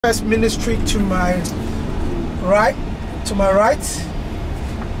First ministry to my right, to the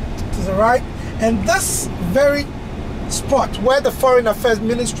right, and this very spot where the Foreign Affairs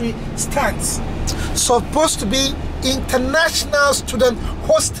Ministry stands, supposed to be international student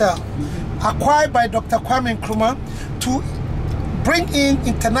hostel acquired by Dr. Kwame Nkrumah to bring in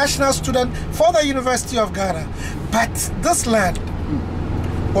international students for the University of Ghana. But this land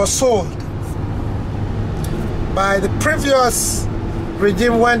was sold by the previous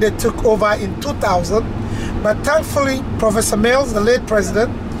regime when they took over in 2000, but thankfully Professor Mills, the late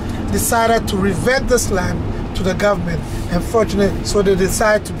president, decided to revert this land to the government. Unfortunately, so they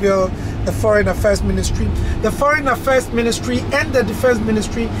decided to build the Foreign Affairs Ministry. The Foreign Affairs Ministry and the Defense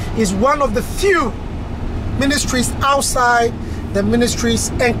Ministry is one of the few ministries outside the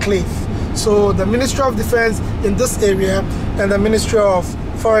ministry's enclave. So the Ministry of Defense in this area and the Ministry of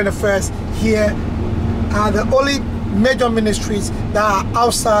Foreign Affairs here are the only major ministries that are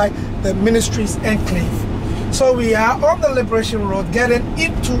outside the ministry's enclave. So we are on the Liberation Road getting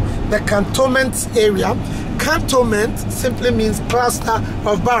into the cantonment area. Cantonment simply means cluster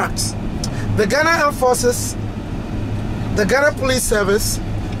of barracks. The Ghana Armed Forces, the Ghana Police Service,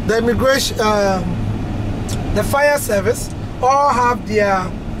 the Immigration, the Fire Service all have their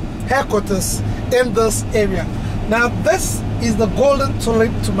headquarters in this area. Now this is the Golden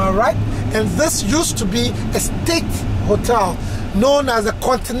Tulip to my right, and this used to be a state hotel known as the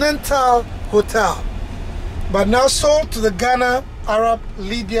Continental Hotel, but now sold to the Ghana Arab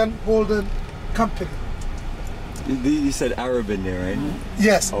Lydian Holding Company. You said Arab in there, right?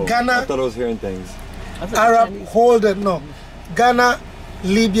 Yes, oh, Ghana. I thought I was hearing things. Arab Holding, no. Ghana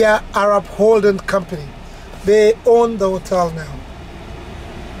Libya Arab Holding Company. They own the hotel now.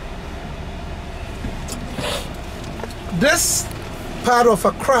 This part of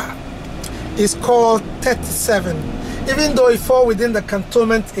Accra is called 37. Even though it falls within the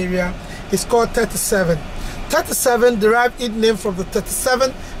cantonment area, it's called 37. 37 derived its name from the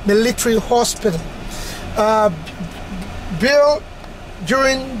 37 Military Hospital. Built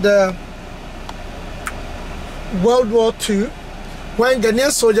during the World War II, when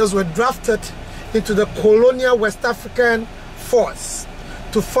Ghanaian soldiers were drafted into the colonial West African force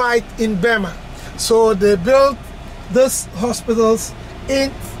to fight in Burma. So they built these hospitals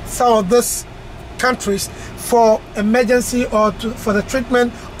in some of these countries for emergency or for the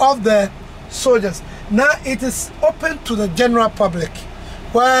treatment of the soldiers. Now it is open to the general public,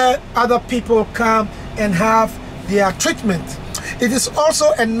 where other people come and have their treatment. It is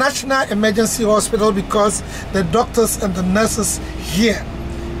also a national emergency hospital because the doctors and the nurses here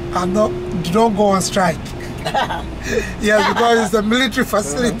don't go on strike. Yes, because it's a military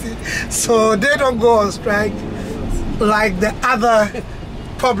facility, so they don't go on strike like the other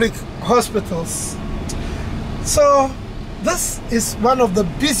public hospitals. So this is one of the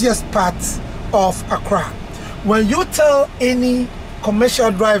busiest parts of Accra. When you tell any commercial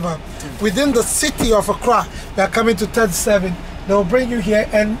driver within the city of Accra they are coming to 37, they will bring you here,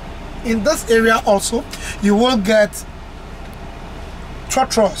 and in this area also you will get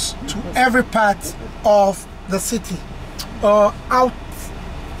trotros to every part of the city or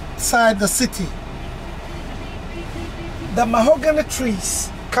outside the city. The mahogany trees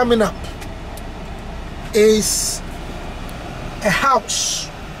coming up is a house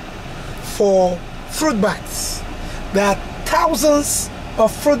for fruit bats. There are thousands of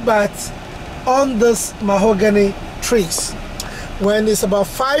fruit bats on this mahogany trees. When it's about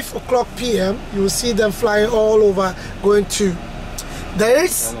 5 o'clock p.m., you will see them flying all over going to. There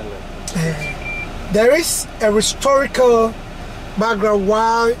is a historical background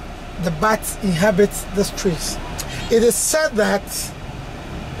why the bats inhabit these trees. It is said that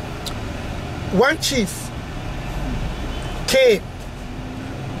one chief came,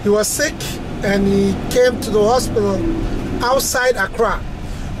 he was sick, and he came to the hospital outside Accra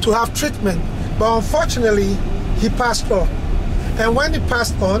to have treatment, but unfortunately he passed on. And when he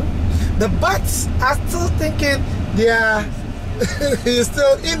passed on, the bats are still thinking he's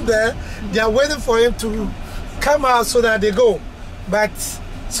still in there, they are waiting for him to come out so that they go. But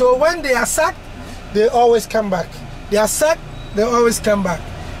so when they are sacked, they always come back. They are sacked, they always come back.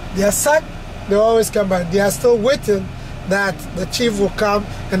 They are sacked, they always come back. They are still waiting that the chief will come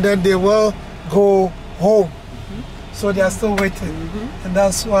and then they will go home. So they are still waiting, and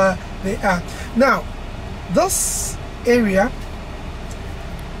that's why they are. Now, this area,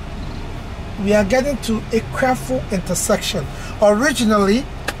 we are getting to a careful intersection. Originally,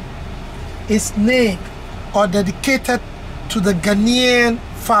 it's named or dedicated to the Ghanaian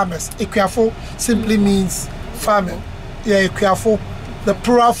farmers. Equiafo simply means farming. Yeah, Equiafo, the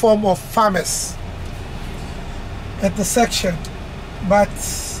plural form of farmers. Intersection. But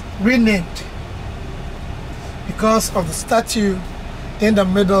renamed because of the statue in the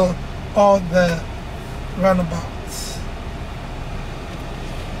middle of the roundabout.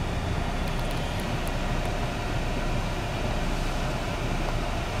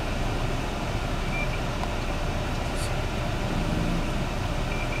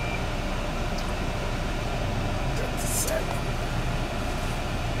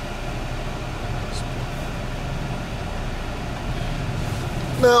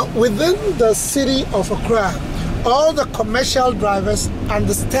 Now, within the city of Accra, all the commercial drivers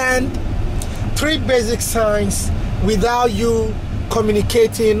understand 3 basic signs without you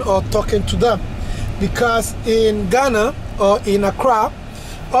communicating or talking to them. Because in Ghana or in Accra,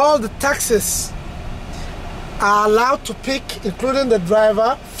 all the taxis are allowed to pick, including the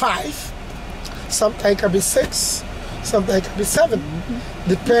driver, 5. Sometimes it can be 6, sometimes it can be 7,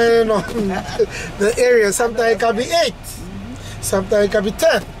 depending on the area. Sometimes it can be 8. Sometimes it can be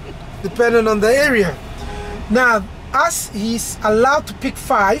 10, depending on the area. Now, as he's allowed to pick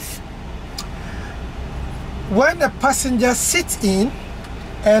 5, when a passenger sits in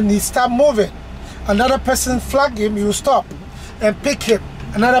and he starts moving, another person flag him, you stop and pick him,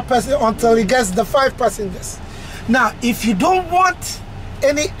 another person until he gets the 5 passengers. Now, if you don't want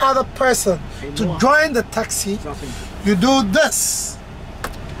any other person to join the taxi, you do this.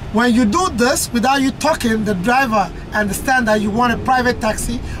 When you do this, without you talking, the driver understands that you want a private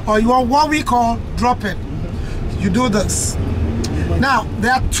taxi or you want what we call drop-in. You do this. Now,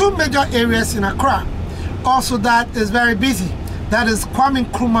 there are 2 major areas in Accra also that is very busy. That is Kwame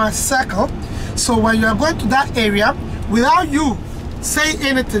Nkrumah Circle. So when you are going to that area, without you saying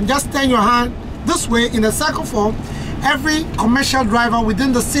anything, just turn your hand this way in a circle form. Every commercial driver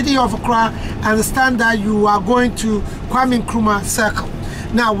within the city of Accra understand that you are going to Kwame Nkrumah Circle.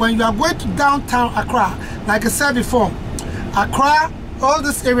 Now, when you are going to downtown Accra, like I said before, Accra, all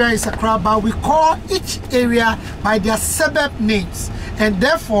this area is Accra, but we call each area by their suburb names. And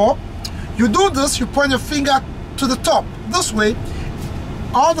therefore, you do this, you point your finger to the top. This way,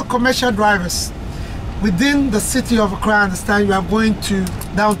 all the commercial drivers within the city of Accra understand you are going to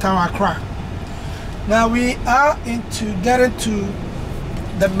downtown Accra. Now, we are getting to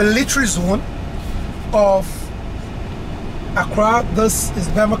the military zone of Accra. This is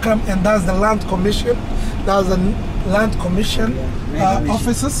Birmingham, and that's the Land Commission. That's the Land Commission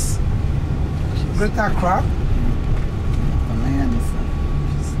offices, Greater Accra.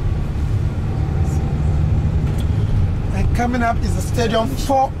 And coming up is the stadium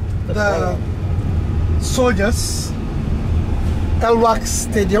for the soldiers, Elwak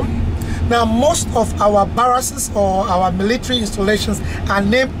Stadium. Now, most of our barracks or our military installations are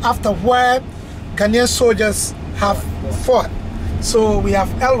named after where Ghanaian soldiers have fought. So we have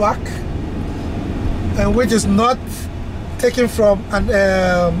Elwak, which is not taken from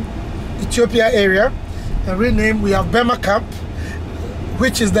an Ethiopia area, and renamed. We have Bema Camp,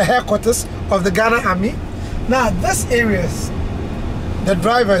 which is the headquarters of the Ghana Army. Now, these areas, the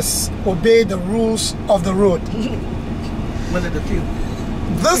drivers obey the rules of the road. One of the few.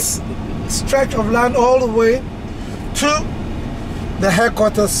 This stretch of land all the way to the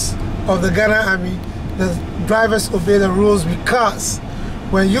headquarters of the Ghana Army, the drivers obey the rules, because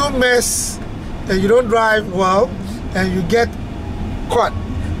when you mess and you don't drive well and you get caught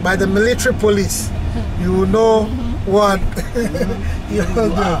by the military police, you will know what you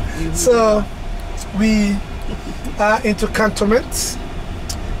will do. So we are into cantonments,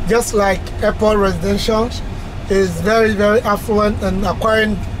 just like airport residential is very, very affluent, and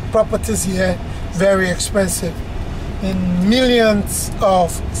acquiring properties here very expensive, in millions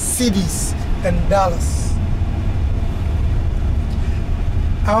of cedis and dollars.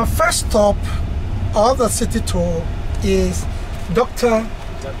 Our first stop of the city tour is Dr.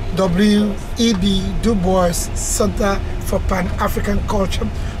 W.E.B. Du Bois Center for Pan-African Culture,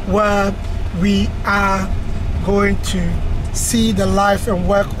 where we are going to see the life and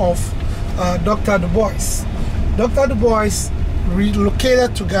work of Dr. Du Bois. Dr. Du Bois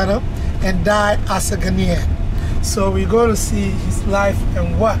relocated to Ghana and died as a Ghanaian. So we're going to see his life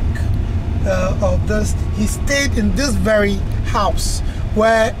and work of this. He stayed in this very house,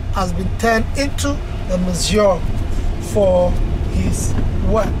 where has been turned into a museum for his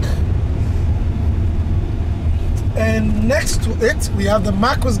work. And next to it, we have the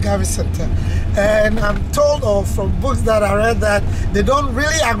Marcus Garvey Center. And I'm told, or from books that I read, that they don't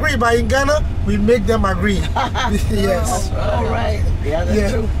really agree, but in Ghana, we make them agree. Yes. All right. Yeah,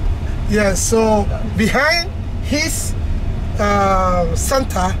 that's true. Yes, so behind his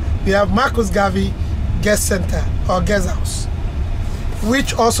center, we have Marcus Garvey Guest Center, or Guest House,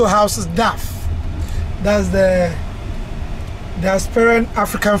 which also houses DAF. That's the Diasporan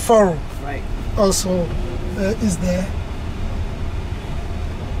African Forum Right. also is there.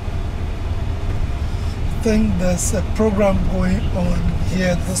 I think there's a program going on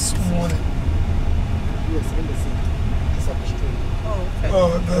here this morning. U.S. Embassy. It's up the street. Oh, okay.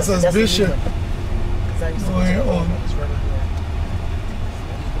 Oh, there's a bishop going on. It's right over there.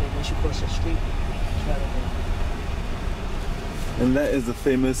 Once you cross the street, it's right over there. And that is the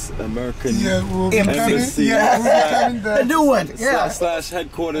famous American Yeah, we'll be coming. embassy Yeah, we'll be coming The there. new one. Yeah. slash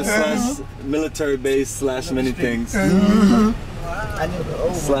headquarters slash military base slash many things I knew the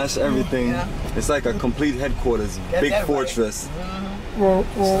old one. slash everything. Yeah. It's like a complete headquarters, Get big that right. fortress. Whoa,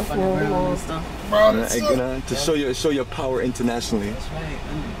 Stuff on the ground and stuff. To show your power internationally. That's right.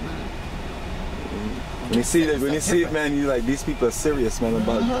 When you see it, man, you like these people are serious, man,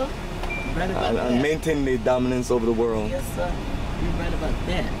 about Right about that. maintaining their dominance over the world. Yes, sir. You're right about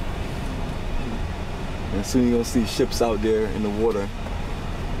that. And soon you're gonna see ships out there in the water.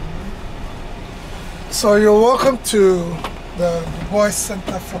 So you're welcome to the Du Bois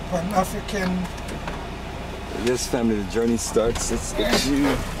Center for Pan-African. Yes, family, the journey starts. Let's get you.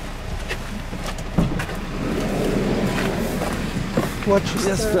 What you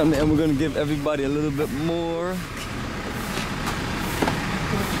Yes, said. family, and we're gonna give everybody a little bit more.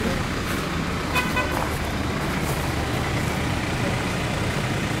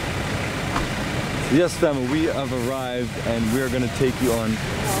 Yes, family, we have arrived and we're going to take you on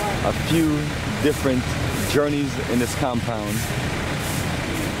a few different journeys in this compound.